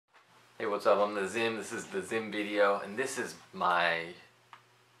Hey, what's up? I'm the Zim. This is the Zim video, and this is my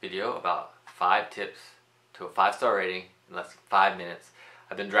video about 5 tips to a 5-star rating in less than 5 minutes.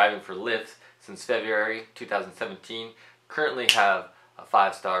 I've been driving for Lyft since February 2017. Currently have a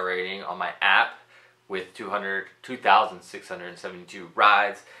 5-star rating on my app with 2,672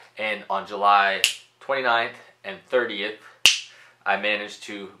 rides, and on July 29th and 30th, I managed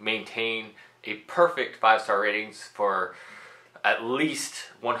to maintain a perfect 5-star ratings for at least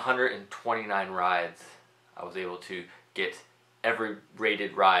 129 rides. I was able to get every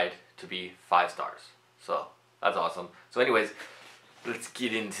rated ride to be 5 stars. So that's awesome. So anyways, let's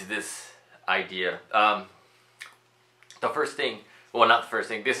get into this idea. The first thing, well, not the first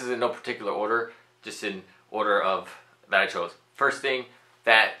thing, this is in no particular order, just in order of that I chose. First thing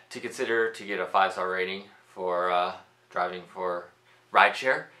that to consider to get a 5-star rating for driving for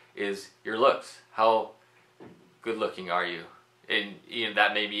rideshare is your looks. How good looking are you? And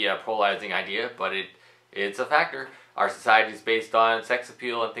that may be a polarizing idea, but it's a factor. Our society is based on sex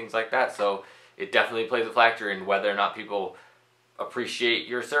appeal and things like that, so it definitely plays a factor in whether or not people appreciate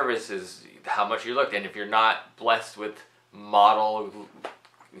your services, how much you look. And if you're not blessed with model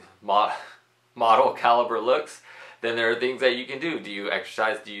caliber looks, then there are things that you can do. Do you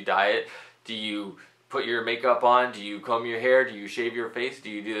exercise? Do you diet? Do you put your makeup on? Do you comb your hair? Do you shave your face? Do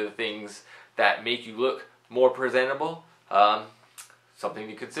you do the things that make you look more presentable? Something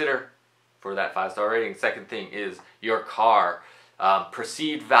to consider for that 5-star rating. Second thing is your car.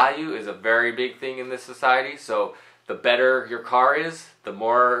 Perceived value is a very big thing in this society, so the better your car is, the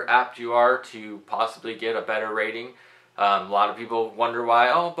more apt you are to possibly get a better rating. A lot of people wonder why,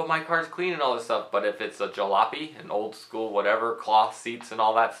 oh, but my car's clean and all this stuff, but if it's a jalopy, an old school whatever, cloth seats and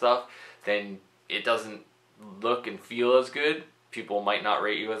all that stuff, then it doesn't look and feel as good. People might not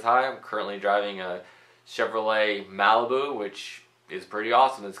rate you as high. I'm currently driving a Chevrolet Malibu, which is pretty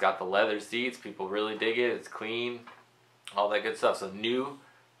awesome. It's got the leather seats. People really dig it. It's clean, all that good stuff. So new,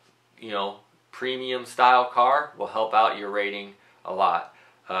 premium style car will help out your rating a lot.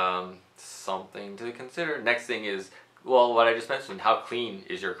 Something to consider. Next thing is, well, what I just mentioned, how clean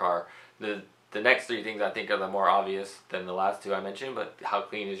is your car? The next 3 things I think are the more obvious than the last 2 I mentioned, but how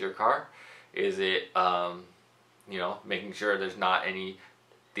clean is your car? Is it, making sure there's not any,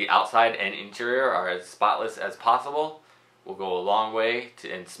 the outside and interior are as spotless as possible will go a long way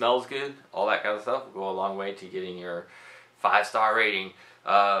to, and smells good, all that kind of stuff will go a long way to getting your 5-star rating.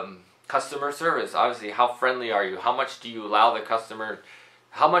 Customer service, obviously, how friendly are you? How much do you allow the customer,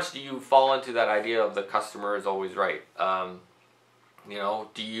 how much do you fall into that idea of the customer is always right? Do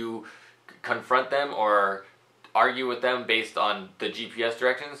you confront them or argue with them based on the GPS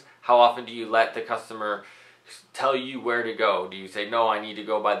directions? How often do you let the customer tell you where to go? Do you say, no, I need to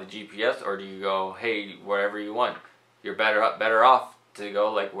go by the GPS, or do you go, hey, wherever you want? You're better off to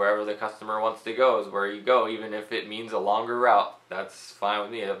go like wherever the customer wants to go is where you go, even if it means a longer route. That's fine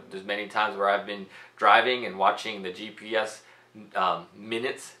with me. There's many times where I've been driving and watching the GPS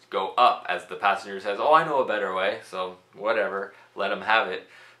minutes go up as the passenger says, oh, I know a better way, so whatever, let them have it.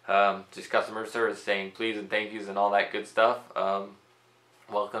 Just customer service, saying please and thank yous and all that good stuff.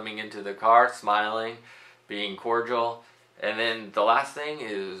 Welcoming into the car, smiling, being cordial. And then the last thing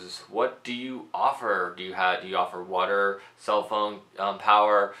is, what do you offer? Do you offer water, cell phone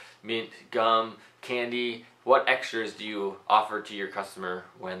power, mint, gum, candy? What extras do you offer to your customer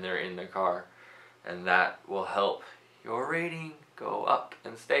when they're in the car? And that will help your rating go up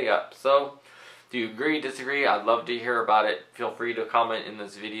and stay up. So, do you agree, disagree? I'd love to hear about it. Feel free to comment in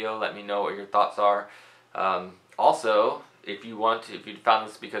this video. Let me know what your thoughts are. Also, if you found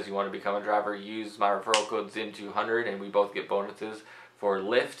this because you want to become a driver, use my referral code ZIM200 and we both get bonuses for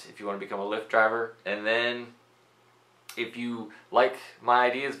Lyft if you want to become a Lyft driver. And then if you like my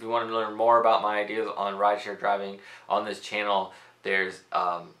ideas, if you want to learn more about my ideas on rideshare driving on this channel, there's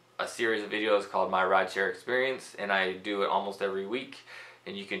a series of videos called My Rideshare Experience, and I do it almost every week.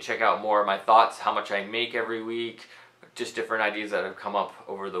 And you can check out more of my thoughts, how much I make every week, just different ideas that have come up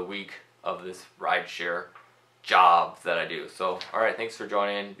over the week of this rideshare job that I do. So, alright, thanks for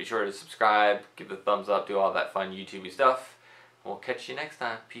joining. Be sure to subscribe, give the thumbs up, do all that fun YouTubey stuff. We'll catch you next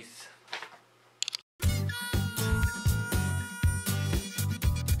time. Peace.